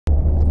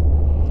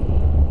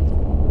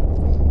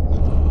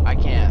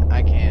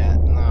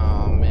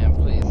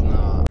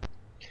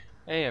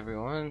Hey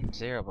everyone,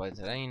 ZeroBlade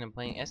today, and I'm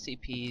playing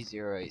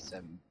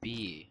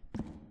SCP-087B.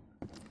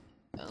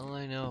 All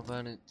I know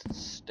about it's a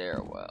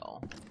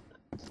stairwell.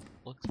 It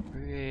looks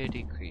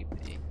pretty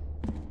creepy.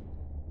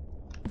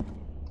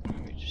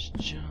 Let me just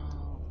jump.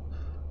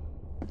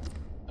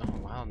 Oh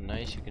wow,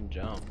 nice, you can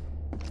jump.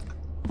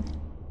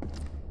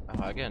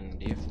 Oh, I got an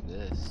idea for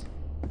this.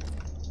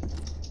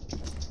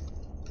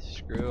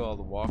 Screw all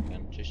the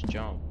walking, just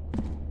jump.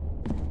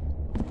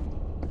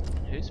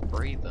 Who's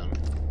breathing?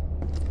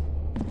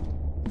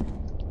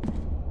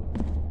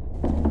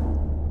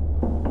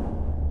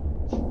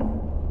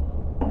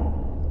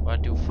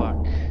 What the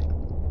fuck?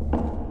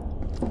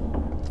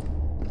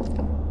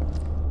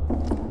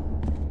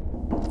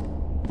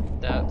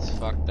 That's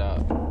fucked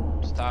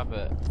up. Stop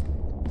it.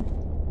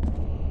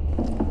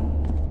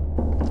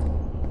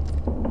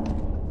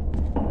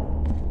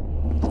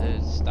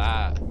 Dude,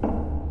 stop.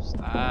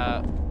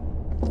 Stop.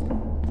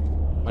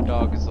 My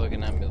dog is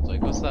looking at me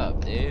like, what's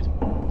up, dude?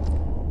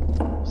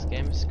 This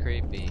game is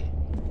creepy.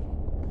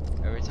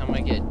 Every time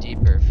I get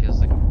deeper, it feels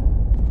like...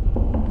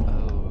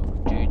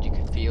 Oh, dude, you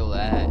can feel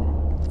that.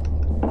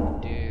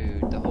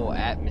 Dude, the whole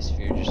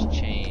atmosphere just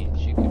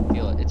changed. You can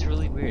feel it. It's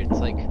really weird. It's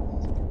like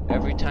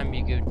every time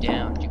you go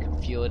down, you can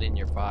feel it in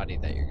your body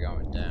that you're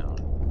going down.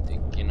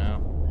 Like, you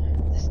know?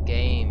 This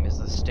game is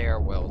a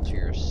stairwell to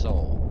your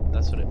soul.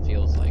 That's what it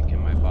feels like in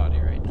my body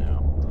right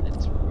now.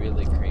 It's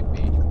really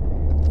creepy.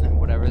 And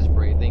whatever's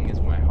breathing is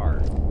my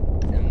heart.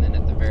 And then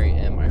at the very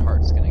end, my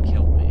heart's gonna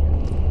kill me.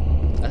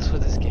 That's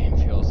what this game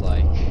feels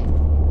like.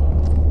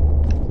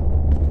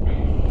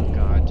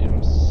 God,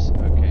 dude,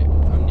 okay,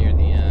 I'm near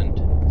the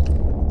end.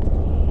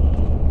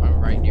 I'm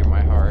right near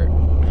my heart.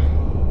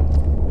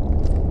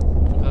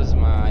 Close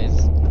my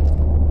eyes.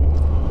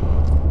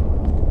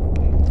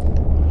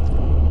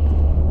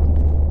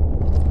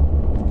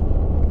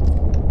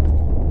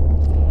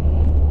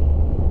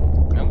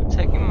 I'm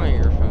taking my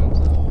earphones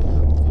off.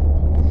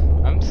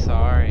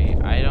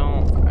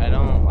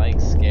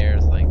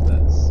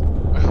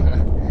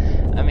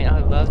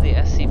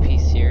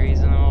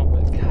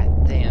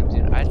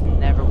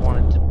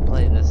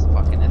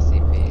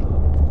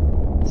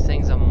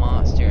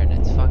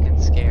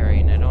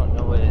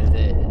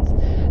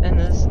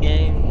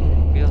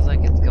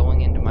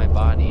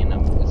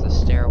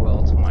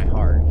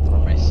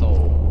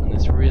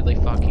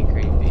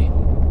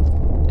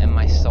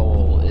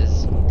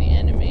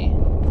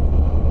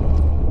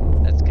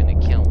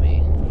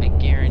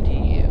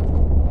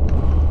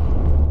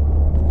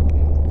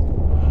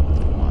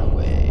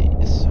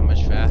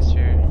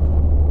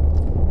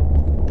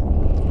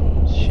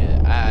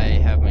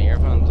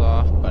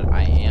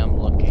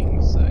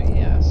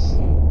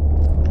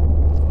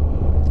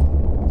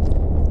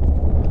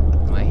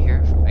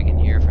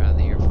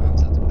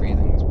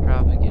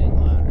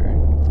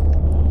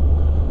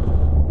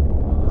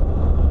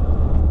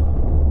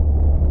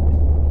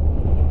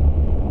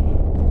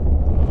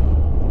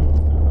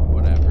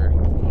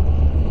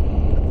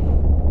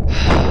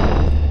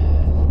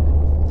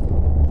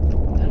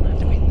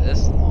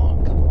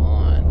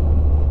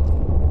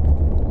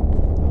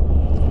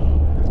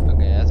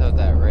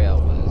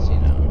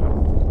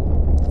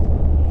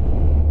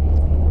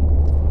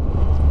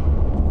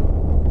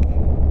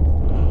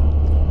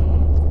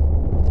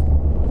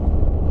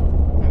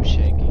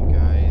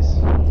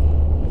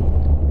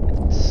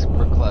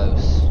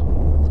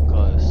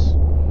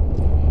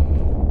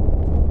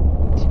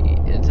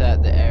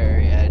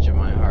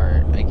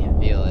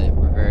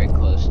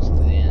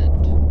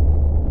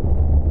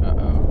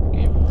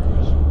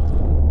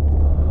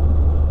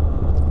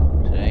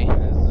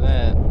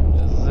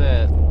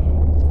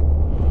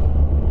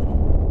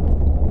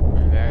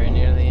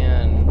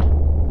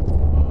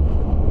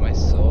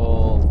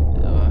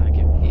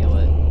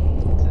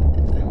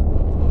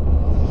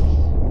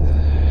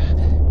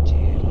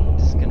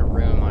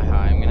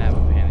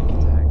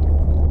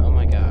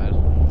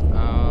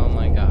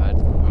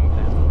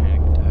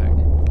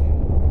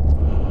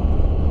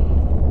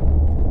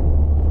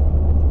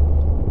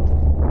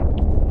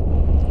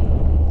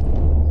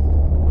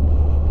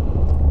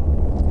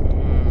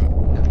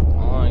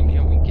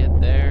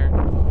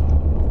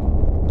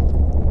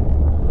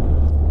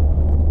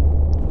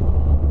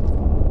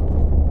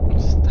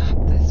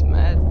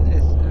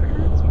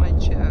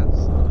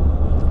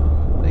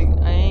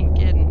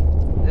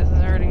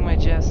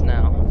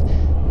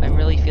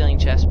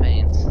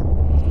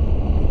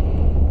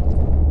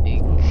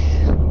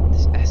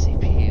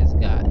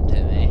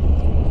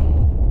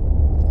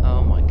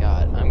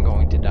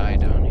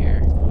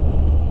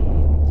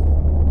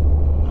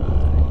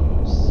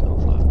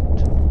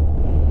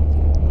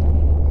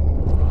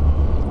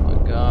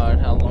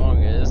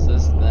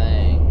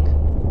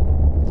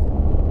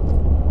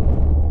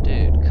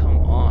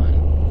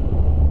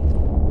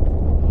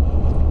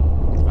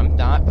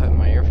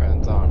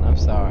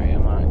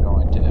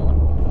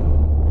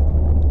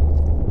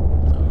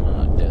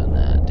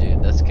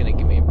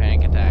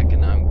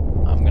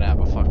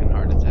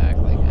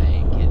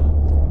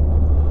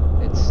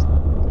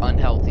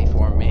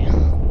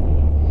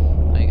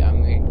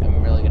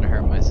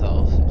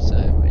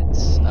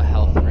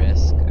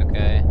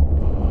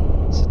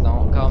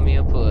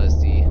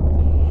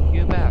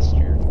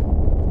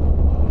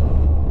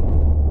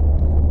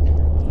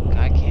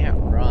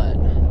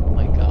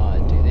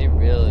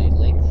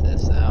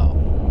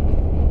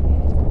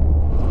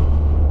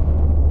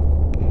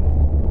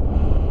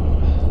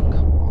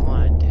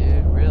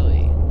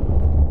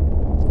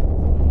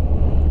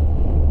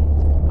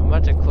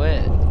 about to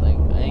quit. Like,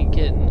 I ain't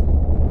kidding.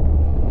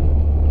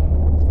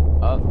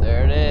 Oh,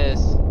 there it